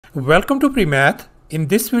Welcome to PreMath. In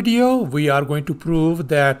this video, we are going to prove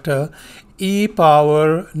that e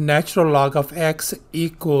power natural log of x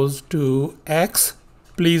equals to x.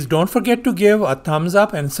 Please don't forget to give a thumbs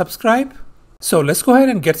up and subscribe. So let's go ahead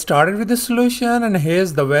and get started with the solution. And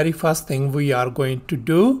here's the very first thing we are going to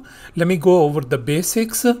do. Let me go over the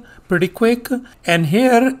basics pretty quick. And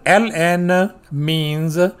here ln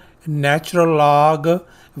means natural log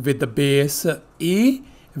with the base e,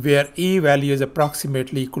 where e value is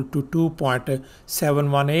approximately equal to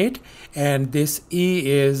 2.718, and this e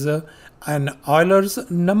is an Euler's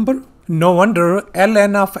number. No wonder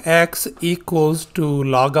ln of x equals to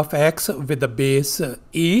log of x with the base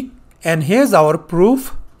e. And here's our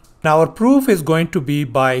proof. Now our proof is going to be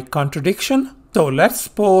by contradiction. So let's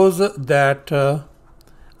suppose that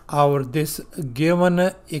this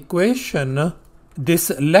given equation, this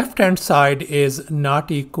left hand side is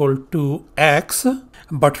not equal to x,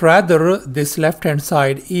 but rather this left hand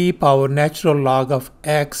side e power natural log of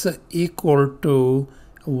x equal to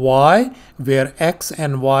y, where x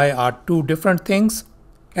and y are two different things.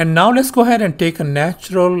 And now let's go ahead and take a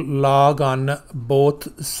natural log on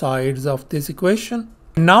both sides of this equation.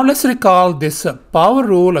 Now let's recall this power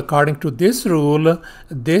rule. According to this rule,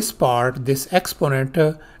 this part, this exponent,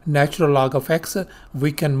 natural log of x,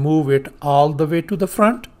 we can move it all the way to the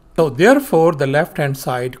front. So therefore, the left hand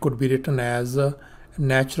side could be written as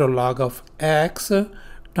natural log of x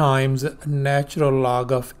times natural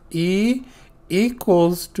log of e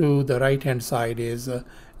equals to the right hand side is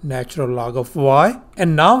natural log of y.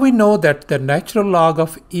 And now we know that the natural log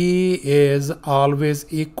of e is always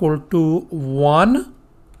equal to 1.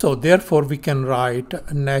 So therefore we can write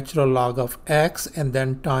natural log of x and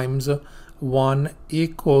then times 1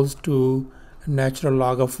 equals to natural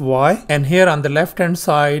log of y. And here on the left hand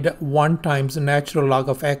side, 1 times natural log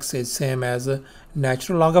of x is same as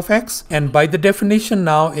natural log of x. And by the definition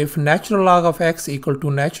now, if natural log of x equal to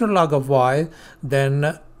natural log of y,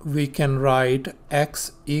 then we can write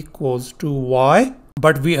x equals to y.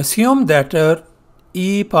 But we assume that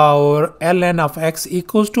e power ln of x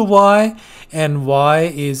equals to y, and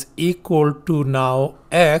y is equal to now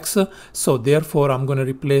x. So therefore I'm going to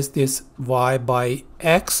replace this y by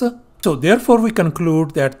x. So therefore we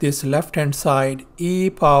conclude that this left hand side e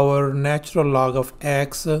power natural log of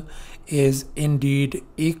x is indeed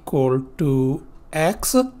equal to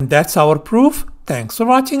x. That's our proof. Thanks for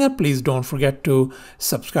watching, and please don't forget to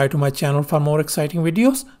subscribe to my channel for more exciting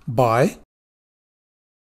videos. Bye.